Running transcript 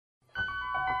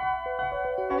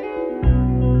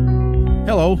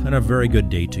Hello, and a very good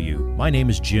day to you. My name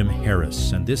is Jim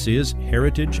Harris, and this is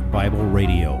Heritage Bible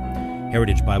Radio.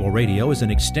 Heritage Bible Radio is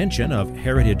an extension of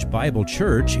Heritage Bible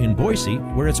Church in Boise,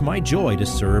 where it's my joy to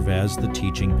serve as the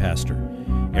teaching pastor.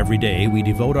 Every day, we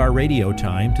devote our radio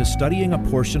time to studying a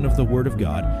portion of the Word of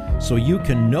God so you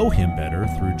can know Him better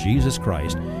through Jesus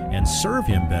Christ and serve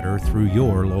Him better through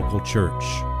your local church.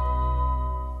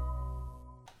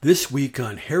 This week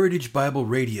on Heritage Bible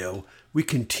Radio, we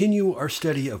continue our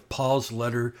study of Paul's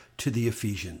letter to the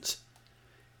Ephesians.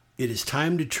 It is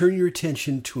time to turn your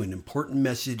attention to an important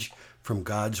message from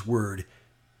God's Word,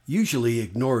 usually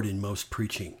ignored in most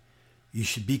preaching. You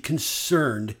should be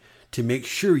concerned to make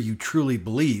sure you truly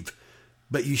believe,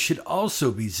 but you should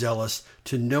also be zealous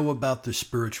to know about the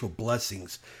spiritual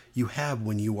blessings you have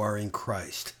when you are in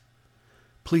Christ.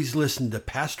 Please listen to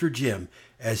Pastor Jim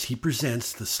as he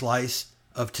presents the slice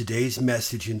of today's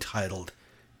message entitled,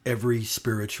 Every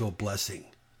Spiritual Blessing.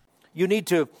 You need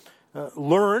to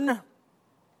learn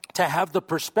to have the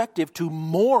perspective to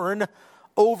mourn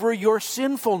over your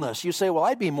sinfulness. You say, well,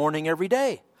 I'd be mourning every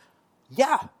day.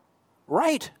 Yeah,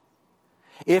 right.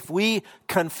 If we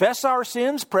confess our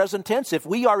sins, present tense, if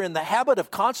we are in the habit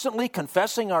of constantly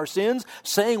confessing our sins,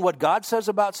 saying what God says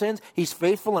about sins, He's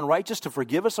faithful and righteous to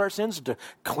forgive us our sins, to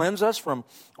cleanse us from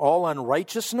all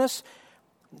unrighteousness.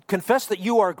 Confess that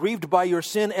you are grieved by your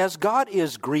sin as God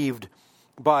is grieved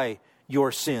by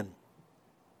your sin.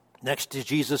 Next,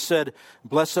 Jesus said,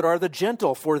 "Blessed are the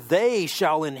gentle, for they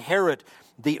shall inherit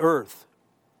the earth."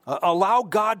 Allow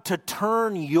God to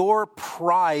turn your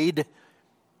pride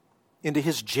into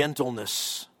His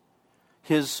gentleness.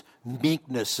 His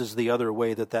meekness is the other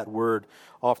way that word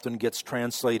often gets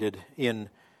translated in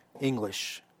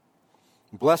English.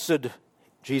 Blessed,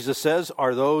 Jesus says,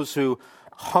 are those who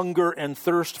hunger and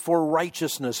thirst for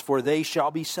righteousness, for they shall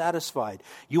be satisfied.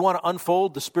 You want to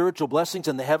unfold the spiritual blessings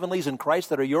in the heavenlies in Christ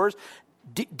that are yours?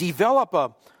 Develop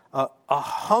a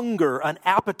hunger, an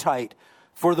appetite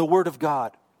for the Word of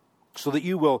God so that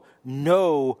you will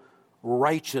know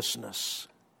righteousness.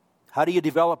 How do you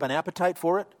develop an appetite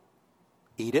for it?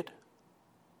 Eat it.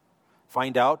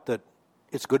 Find out that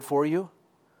it's good for you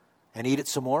and eat it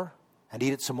some more and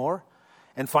eat it some more.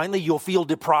 And finally, you'll feel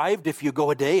deprived if you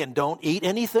go a day and don't eat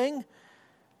anything.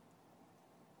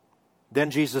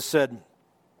 Then Jesus said,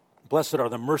 "Blessed are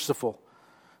the merciful,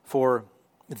 for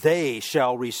they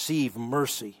shall receive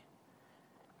mercy."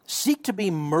 Seek to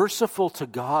be merciful to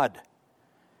God.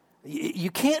 You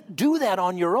can't do that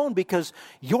on your own because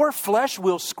your flesh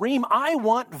will scream, "I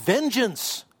want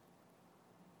vengeance."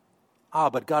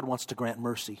 But God wants to grant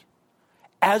mercy.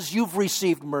 As you've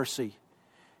received mercy,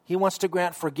 He wants to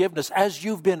grant forgiveness as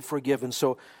you've been forgiven.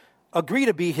 So agree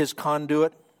to be His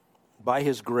conduit by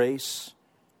His grace.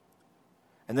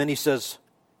 And then He says,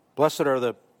 "Blessed are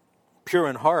the pure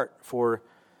in heart, for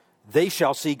they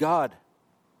shall see God."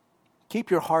 Keep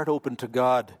your heart open to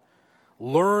God.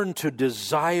 Learn to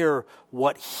desire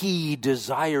what He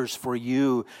desires for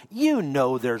you. You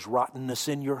know there's rottenness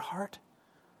in your heart.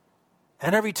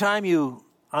 And every time you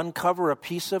uncover a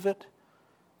piece of it,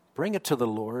 bring it to the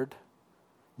Lord.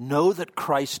 Know that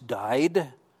Christ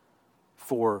died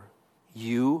for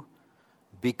you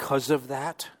because of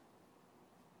that.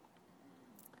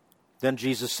 Then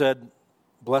Jesus said,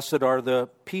 "Blessed are the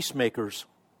peacemakers,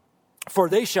 for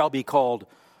they shall be called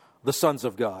the sons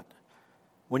of God."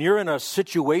 When you're in a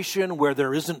situation where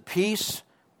there isn't peace,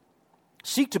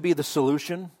 seek to be the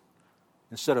solution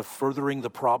instead of furthering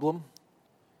the problem.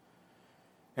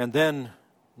 And then,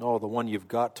 the one you've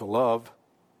got to love.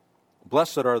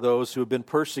 Blessed are those who have been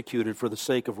persecuted for the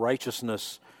sake of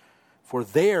righteousness, for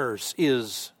theirs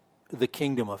is the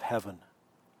kingdom of heaven.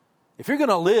 If you're going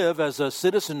to live as a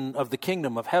citizen of the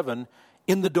kingdom of heaven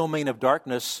in the domain of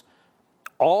darkness,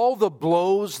 all the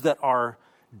blows that are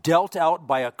dealt out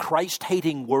by a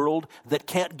Christ-hating world that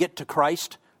can't get to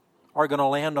Christ are going to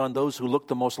land on those who look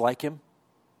the most like Him,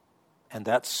 and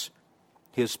that's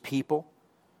His people.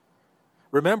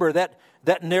 Remember, that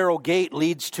narrow gate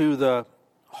leads to the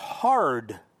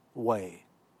hard way.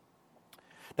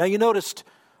 Now you noticed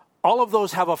all of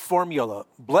those have a formula.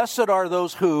 Blessed are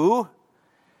those who,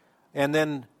 and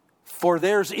then for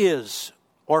theirs is,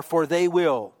 or for they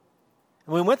will.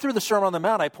 And when we went through the Sermon on the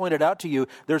Mount, I pointed out to you,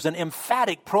 there's an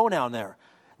emphatic pronoun there.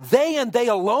 They and they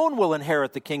alone will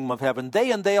inherit the kingdom of heaven.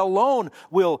 They and they alone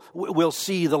will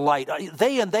see the light.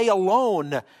 They and they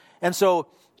alone. And so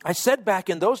I said back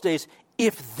in those days,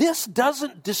 if this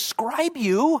doesn't describe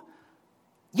you,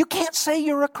 you can't say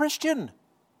you're a Christian.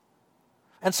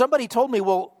 And somebody told me,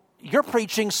 well, you're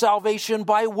preaching salvation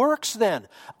by works then.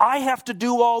 I have to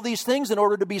do all these things in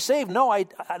order to be saved. No,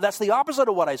 that's the opposite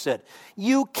of what I said.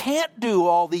 You can't do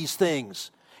all these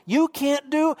things. You can't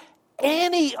do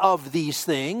any of these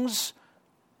things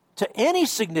to any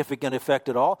significant effect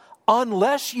at all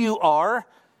unless you are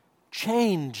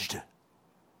changed.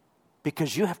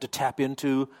 Because you have to tap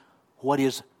into what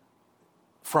is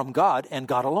from God and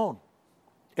God alone.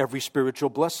 Every spiritual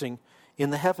blessing in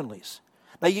the heavenlies.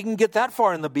 Now you can get that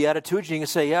far in the Beatitudes, and you can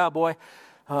say, yeah, boy,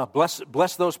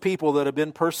 bless those people that have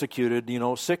been persecuted,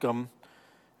 sick them.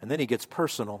 And then he gets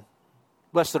personal.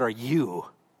 Blessed are you.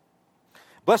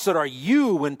 Blessed are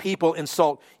you when people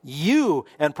insult you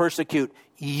and persecute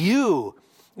you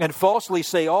and falsely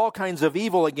say all kinds of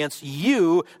evil against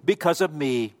you because of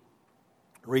me.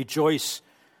 Rejoice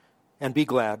and be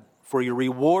glad, for your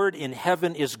reward in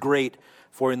heaven is great,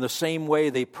 for in the same way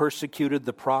they persecuted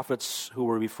the prophets who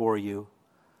were before you.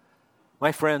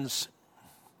 My friends,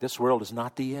 this world is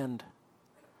not the end.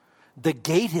 The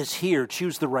gate is here.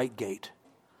 Choose the right gate.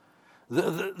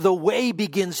 The way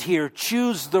begins here.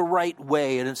 Choose the right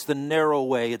way, and it's the narrow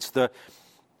way. It's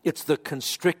the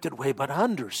constricted way. But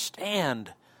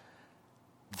understand,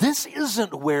 this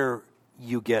isn't where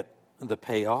you get the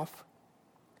payoff.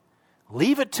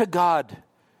 Leave it to God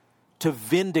to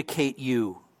vindicate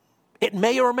you. It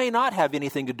may or may not have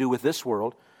anything to do with this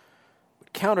world,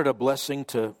 but count it a blessing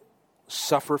to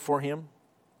suffer for him.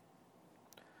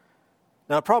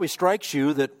 Now it probably strikes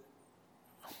you that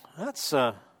that's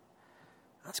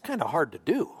kind of hard to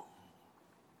do.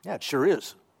 Yeah, it sure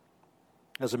is.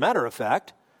 As a matter of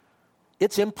fact,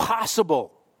 it's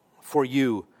impossible for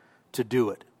you to do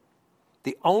it.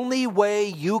 The only way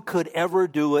you could ever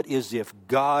do it is if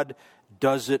God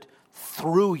does it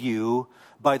through you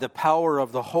by the power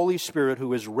of the Holy Spirit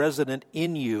who is resident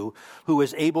in you, who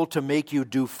is able to make you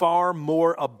do far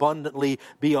more abundantly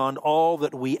beyond all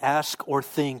that we ask or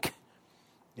think.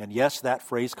 And yes, that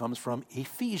phrase comes from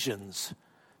Ephesians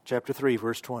chapter 3,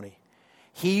 verse 20.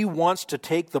 He wants to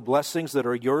take the blessings that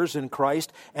are yours in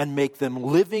Christ and make them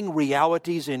living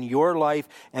realities in your life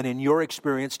and in your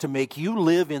experience, to make you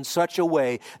live in such a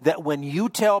way that when you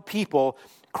tell people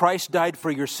Christ died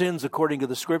for your sins according to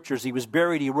the Scriptures, He was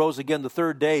buried, He rose again the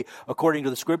third day according to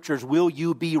the Scriptures, will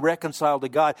you be reconciled to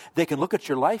God? They can look at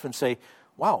your life and say,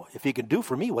 wow, if He can do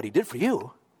for me what He did for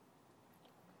you.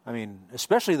 I mean,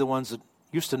 especially the ones that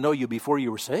used to know you before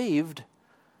you were saved.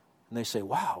 And they say,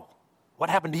 wow, what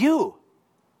happened to you?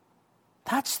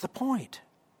 That's the point.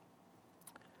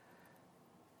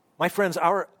 My friends,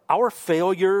 our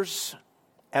failures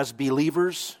as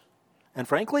believers, and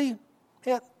frankly,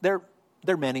 yeah, they're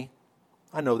many.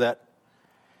 I know that.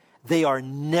 They are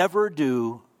never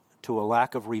due to a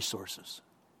lack of resources.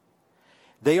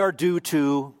 They are due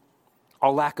to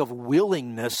a lack of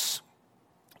willingness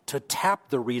to tap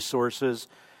the resources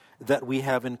that we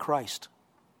have in Christ.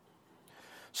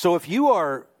 So if you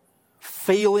are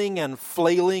failing and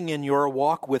flailing in your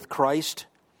walk with Christ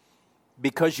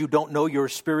because you don't know your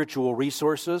spiritual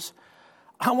resources,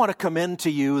 I want to commend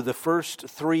to you the first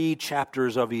 3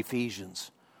 chapters of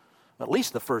Ephesians, at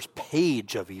least the first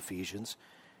page of Ephesians.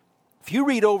 If you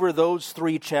read over those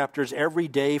 3 chapters every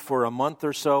day for a month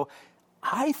or so,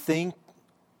 I think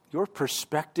your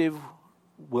perspective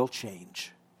will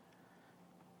change.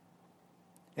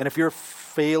 And if you're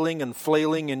failing and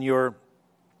flailing in your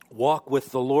walk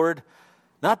with the Lord,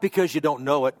 not because you don't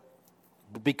know it,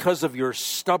 but because of your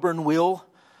stubborn will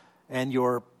and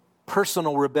your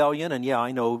personal rebellion, and yeah,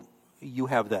 I know you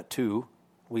have that too,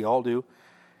 we all do,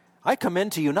 I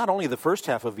commend to you not only the first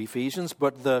half of Ephesians,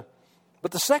 but the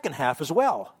second half as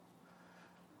well.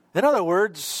 In other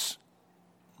words,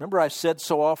 remember I said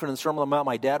so often in the Sermon on the Mount,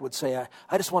 my dad would say,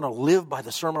 I just want to live by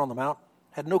the Sermon on the Mount.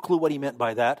 Had no clue what he meant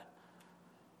by that.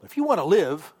 But if you want to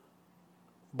live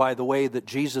by the way that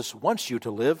Jesus wants you to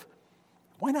live,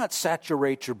 why not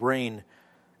saturate your brain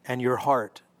and your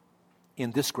heart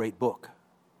in this great book?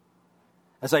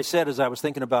 As I said, as I was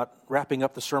thinking about wrapping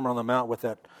up the Sermon on the Mount with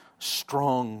that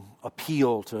strong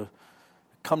appeal to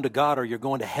come to God or you're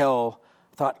going to hell,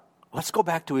 I thought, let's go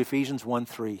back to Ephesians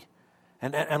 1:3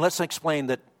 and let's explain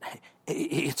that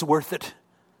it's worth it.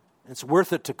 It's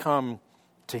worth it to come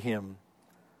to Him.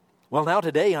 Well, now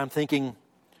today I'm thinking,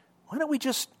 why don't we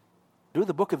just do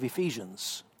the book of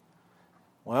Ephesians?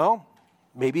 Well,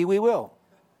 maybe we will.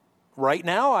 Right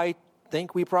now, I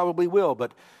think we probably will.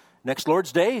 But next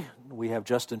Lord's Day, we have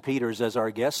Justin Peters as our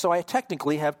guest. So I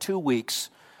technically have 2 weeks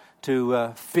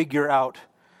to figure out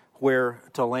where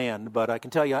to land. But I can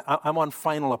tell you, I'm on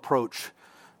final approach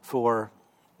for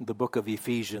the book of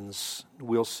Ephesians.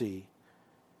 We'll see.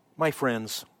 My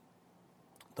friends,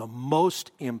 the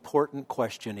most important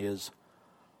question is,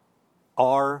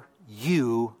 are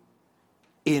you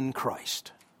in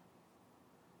Christ?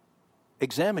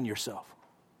 Examine yourself.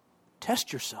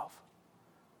 Test yourself.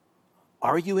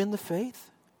 Are you in the faith?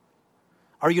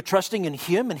 Are you trusting in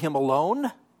Him and Him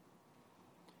alone?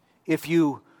 If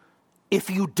you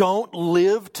don't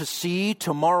live to see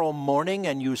tomorrow morning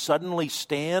and you suddenly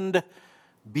stand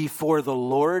before the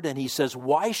Lord and He says,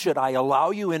 why should I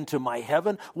allow you into my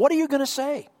heaven? What are you going to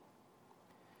say?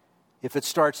 If it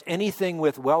starts anything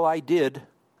with, well, I did,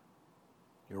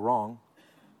 you're wrong.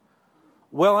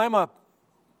 Well,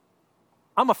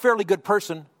 I'm a fairly good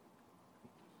person.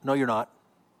 No, you're not.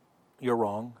 You're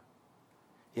wrong.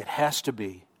 It has to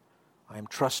be, I'm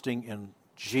trusting in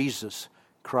Jesus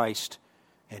Christ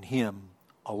and Him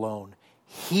alone.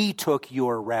 He took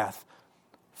your wrath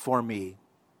for me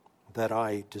that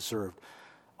I deserved.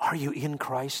 Are you in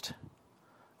Christ?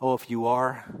 Oh, if you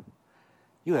are,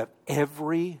 you have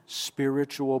every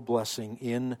spiritual blessing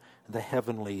in the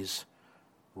heavenlies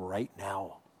right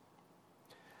now.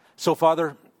 So,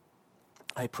 Father,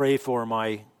 I pray for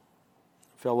my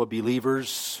fellow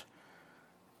believers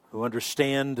who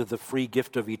understand the free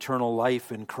gift of eternal life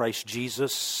in Christ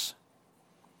Jesus.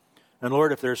 And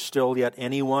Lord, if there's still yet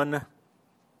anyone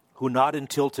who not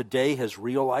until today has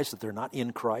realized that they're not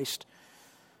in Christ,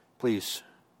 please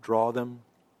draw them,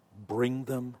 bring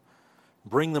them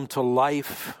to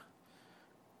life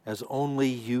as only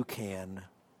you can.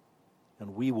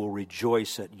 And we will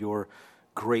rejoice at your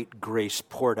great grace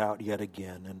poured out yet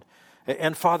again.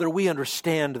 And Father, we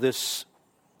understand this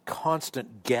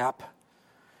constant gap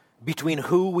between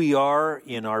who we are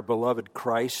in our beloved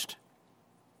Christ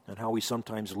and how we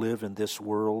sometimes live in this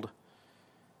world.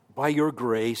 By your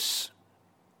grace,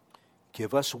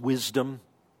 give us wisdom.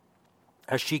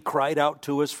 As she cried out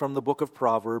to us from the book of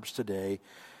Proverbs today,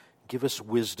 give us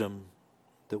wisdom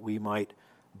that we might,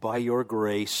 by your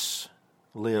grace,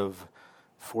 live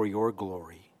for your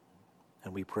glory.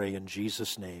 And we pray in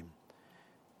Jesus' name,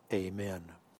 amen.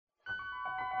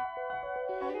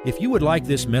 If you would like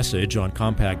this message on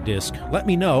compact disc, let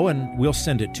me know and we'll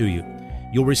send it to you.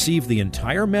 You'll receive the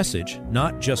entire message,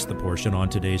 not just the portion on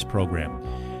today's program.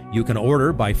 You can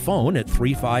order by phone at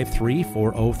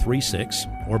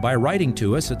 353-4036 or by writing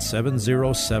to us at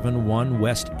 7071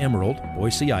 West Emerald,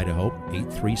 Boise, Idaho,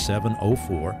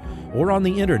 83704, or on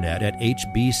the internet at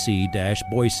hbc-boise.org.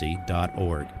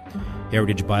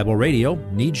 Heritage Bible Radio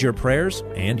needs your prayers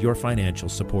and your financial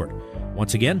support.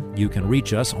 Once again, you can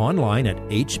reach us online at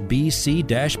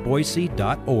hbc-boise.org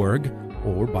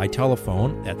or by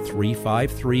telephone at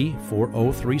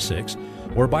 353-4036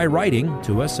 or by writing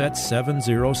to us at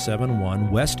 7071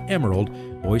 West Emerald,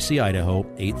 Boise, Idaho,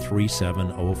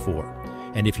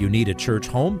 83704. And if you need a church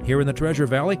home here in the Treasure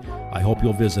Valley, I hope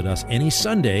you'll visit us any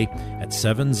Sunday at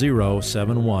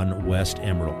 7071 West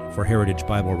Emerald. For Heritage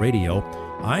Bible Radio,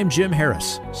 I'm Jim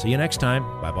Harris. See you next time.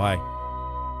 Bye-bye.